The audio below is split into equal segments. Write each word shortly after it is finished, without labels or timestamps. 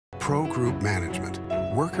Pro Group Management.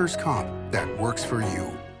 Workers' comp that works for you.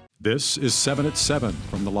 This is 7 at 7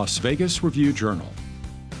 from the Las Vegas Review-Journal.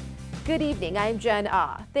 Good evening, I'm Jen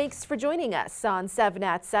Ah. Thanks for joining us on 7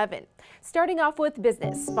 at 7. Starting off with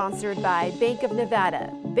business, sponsored by Bank of Nevada.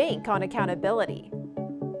 Bank on accountability.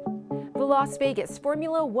 The Las Vegas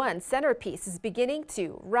Formula One centerpiece is beginning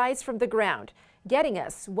to rise from the ground, getting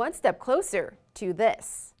us one step closer to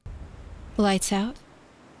this. Lights out,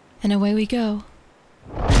 and away we go.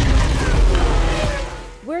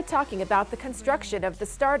 We're talking about the construction of the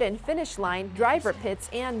start and finish line, driver pits,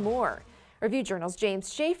 and more. Review Journal's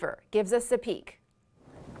James Schaefer gives us a peek.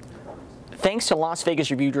 Thanks to Las Vegas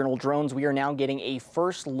Review-Journal drones, we are now getting a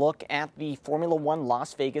first look at the Formula One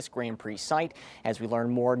Las Vegas Grand Prix site as we learn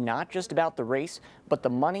more not just about the race, but the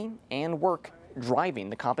money and work driving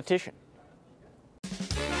the competition.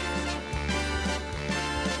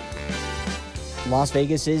 Las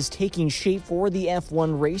Vegas is taking shape for the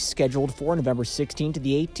F1 race scheduled for November 16th to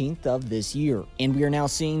the 18th of this year. And we are now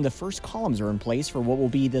seeing the first columns are in place for what will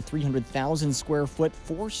be the 300,000 square foot,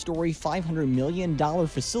 4-story, $500 million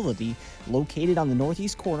facility located on the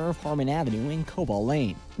northeast corner of Harmon Avenue in Cobalt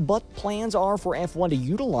Lane. But plans are for F1 to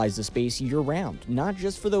utilize the space year-round, not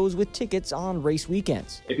just for those with tickets on race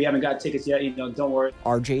weekends. If you haven't got tickets yet, don't worry.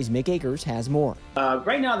 RJ's Mick Akers has more.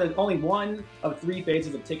 Right now, there's only one of 3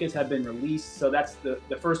 phases of tickets have been released. So that's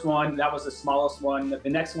the first one. That was the smallest one. The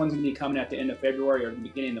next one's going to be coming at the end of February or the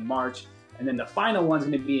beginning of March. And then the final one's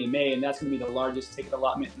going to be in May, and that's going to be the largest ticket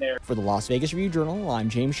allotment there. For the Las Vegas Review-Journal, I'm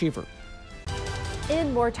James Schaefer.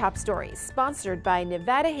 In more top stories, sponsored by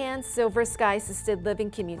Nevada Hand Silver Sky Assisted Living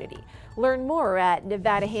Community. Learn more at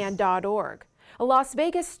nevadahand.org. A Las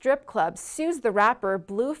Vegas strip club sues the rapper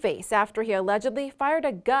Blueface after he allegedly fired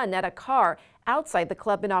a gun at a car outside the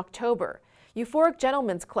club in October. Euphoric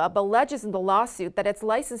Gentlemen's Club alleges in the lawsuit that its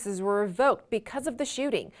licenses were revoked because of the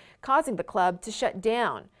shooting, causing the club to shut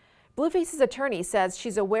down. Blueface's attorney says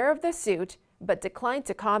she's aware of the suit, but declined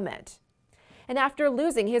to comment. And after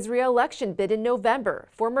losing his re-election bid in November,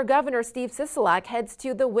 former Governor Steve Sisolak heads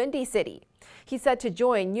to the Windy City. He's set to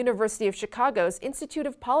join University of Chicago's Institute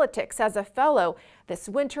of Politics as a fellow this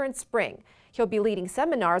winter and spring. He'll be leading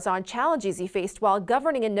seminars on challenges he faced while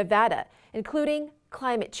governing in Nevada, including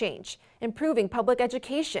climate change, improving public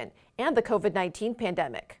education, and the COVID-19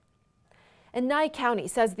 pandemic. And Nye County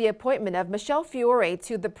says the appointment of Michelle Fiore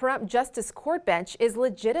to the Pahrump Justice Court bench is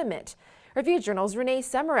legitimate. Review Journal's Renee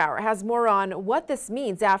Semmerauer has more on what this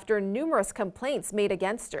means after numerous complaints made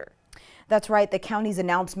against her. That's right. The county's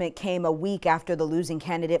announcement came a week after the losing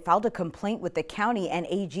candidate filed a complaint with the county and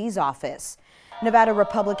AG's office. Nevada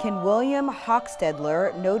Republican William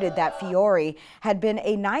Hochstedler noted that Fiore had been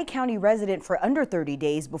a Nye County resident for under 30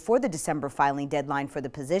 days before the December filing deadline for the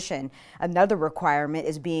position. Another requirement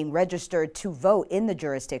is being registered to vote in the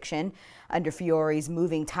jurisdiction. Under Fiore's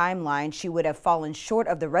moving timeline, she would have fallen short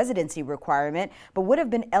of the residency requirement, but would have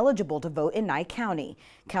been eligible to vote in Nye County.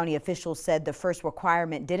 County officials said the first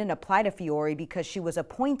requirement didn't apply to Fiore because she was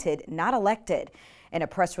appointed, not elected. In a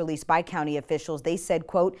press release by county officials, they said,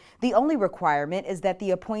 quote, "The only requirement is that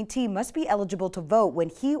the appointee must be eligible to vote when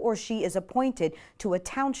he or she is appointed to a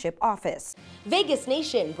township office." Vegas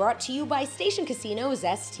Nation brought to you by Station Casino's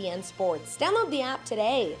STN Sports. Download the app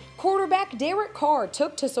today. Quarterback Derek Carr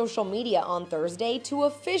took to social media on Thursday to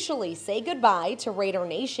officially say goodbye to Raider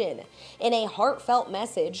Nation. In a heartfelt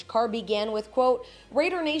message, Carr began with, quote,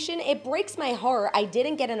 "Raider Nation, it breaks my heart I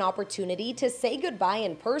didn't get an opportunity to say goodbye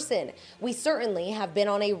in person. We certainly have been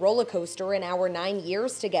on a roller coaster in our 9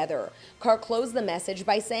 years together." Carr closed the message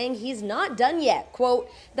by saying he's not done yet. Quote,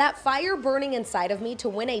 "That fire burning inside of me to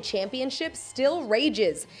win a championship still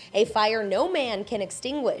rages. A fire no man can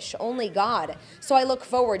extinguish, only God. So I look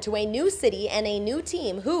forward to a new city and a new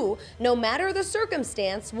team who, no matter the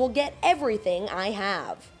circumstance, will get everything I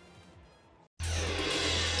have."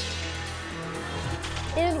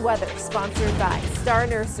 In weather, sponsored by Star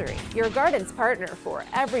Nursery, your garden's partner for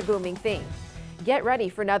every blooming thing. Get ready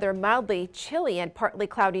for another mildly chilly and partly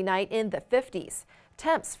cloudy night in the 50s.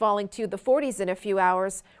 Temps falling to the 40s in a few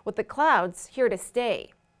hours, with the clouds here to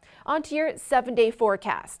stay. On to your 7-day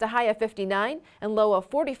forecast, a high of 59 and low of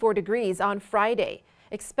 44 degrees on Friday.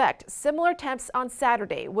 Expect similar temps on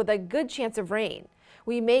Saturday with a good chance of rain.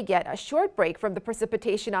 We may get a short break from the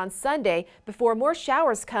precipitation on Sunday before more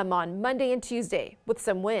showers come on Monday and Tuesday with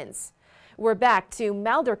some winds. We're back to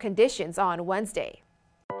milder conditions on Wednesday.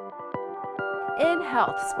 In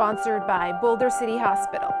Health, sponsored by Boulder City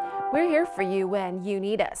Hospital. We're here for you when you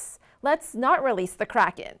need us. Let's not release the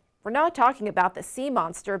Kraken. We're not talking about the sea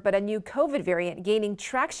monster, but a new COVID variant gaining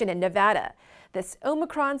traction in Nevada. This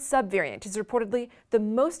Omicron subvariant is reportedly the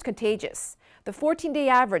most contagious. The 14-day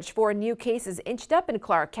average for new cases inched up in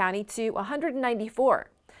Clark County to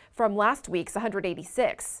 194 from last week's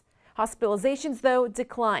 186. Hospitalizations, though,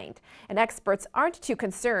 declined, and experts aren't too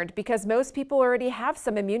concerned because most people already have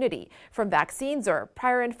some immunity from vaccines or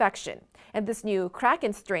prior infection. And this new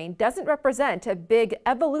Kraken strain doesn't represent a big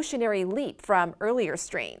evolutionary leap from earlier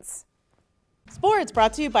strains. Sports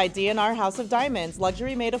brought to you by D&R House of Diamonds,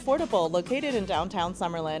 luxury made affordable, located in downtown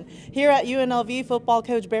Summerlin. Here at UNLV, football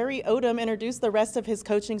coach Barry Odom introduced the rest of his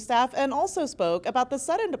coaching staff and also spoke about the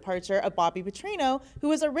sudden departure of Bobby Petrino, who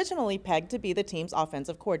was originally pegged to be the team's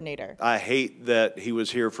offensive coordinator. I hate that he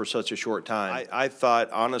was here for such a short time. I thought,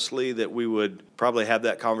 honestly, that we would probably have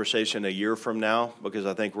that conversation a year from now because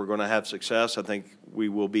I think we're going to have success. I think we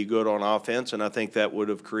will be good on offense, and I think that would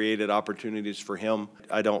have created opportunities for him.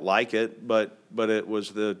 I don't like it, but it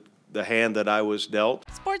was the hand that I was dealt.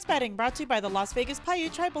 Sports betting brought to you by the Las Vegas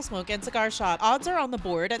Paiute Tribal Smoke and Cigar Shop. Odds are on the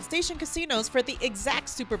board at station casinos for the exact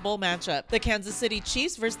Super Bowl matchup. The Kansas City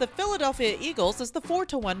Chiefs versus the Philadelphia Eagles is the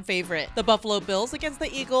 4-1 favorite. The Buffalo Bills against the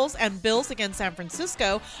Eagles and Bills against San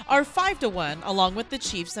Francisco are 5-1, along with the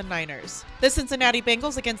Chiefs and Niners. The Cincinnati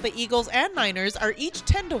Bengals against the Eagles and Niners are each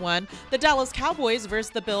 10-1. The Dallas Cowboys versus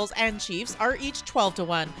the Bills and Chiefs are each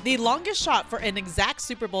 12-1. The longest shot for an exact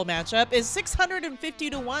Super Bowl matchup is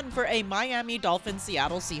 650-1 for a Miami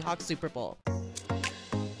Dolphins-Seattle Seahawks Super Bowl.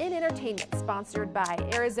 In Entertainment, sponsored by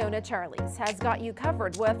Arizona Charlie's, has got you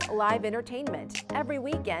covered with live entertainment every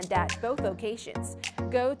weekend at both locations.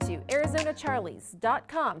 Go to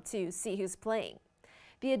ArizonaCharlies.com to see who's playing.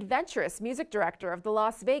 The adventurous music director of the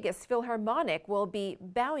Las Vegas Philharmonic will be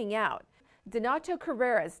bowing out. Donato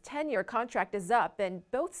Cabrera's 10-year contract is up and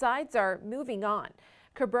both sides are moving on.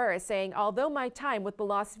 Cabrera is saying, although my time with the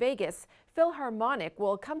Las Vegas Philharmonic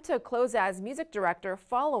will come to a close as music director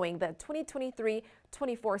following the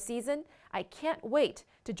 2023-24 season, I can't wait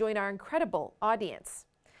to join our incredible audience.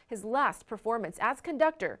 His last performance as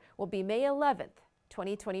conductor will be May 11th,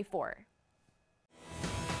 2024.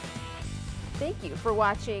 Thank you for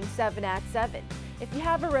watching 7 at 7. If you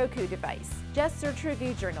have a Roku device, just search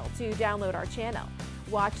Review Journal to download our channel.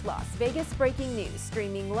 Watch Las Vegas breaking news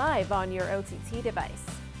streaming live on your OTT device.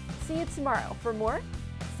 See you tomorrow for more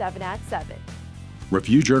 7 at 7.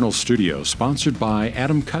 Review Journal Studio, sponsored by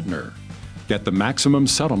Adam Kuttner. Get the maximum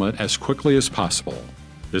settlement as quickly as possible.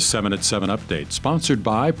 This 7 at 7 update, sponsored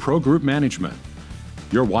by Pro Group Management.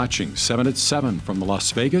 You're watching 7 at 7 from the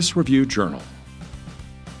Las Vegas Review Journal.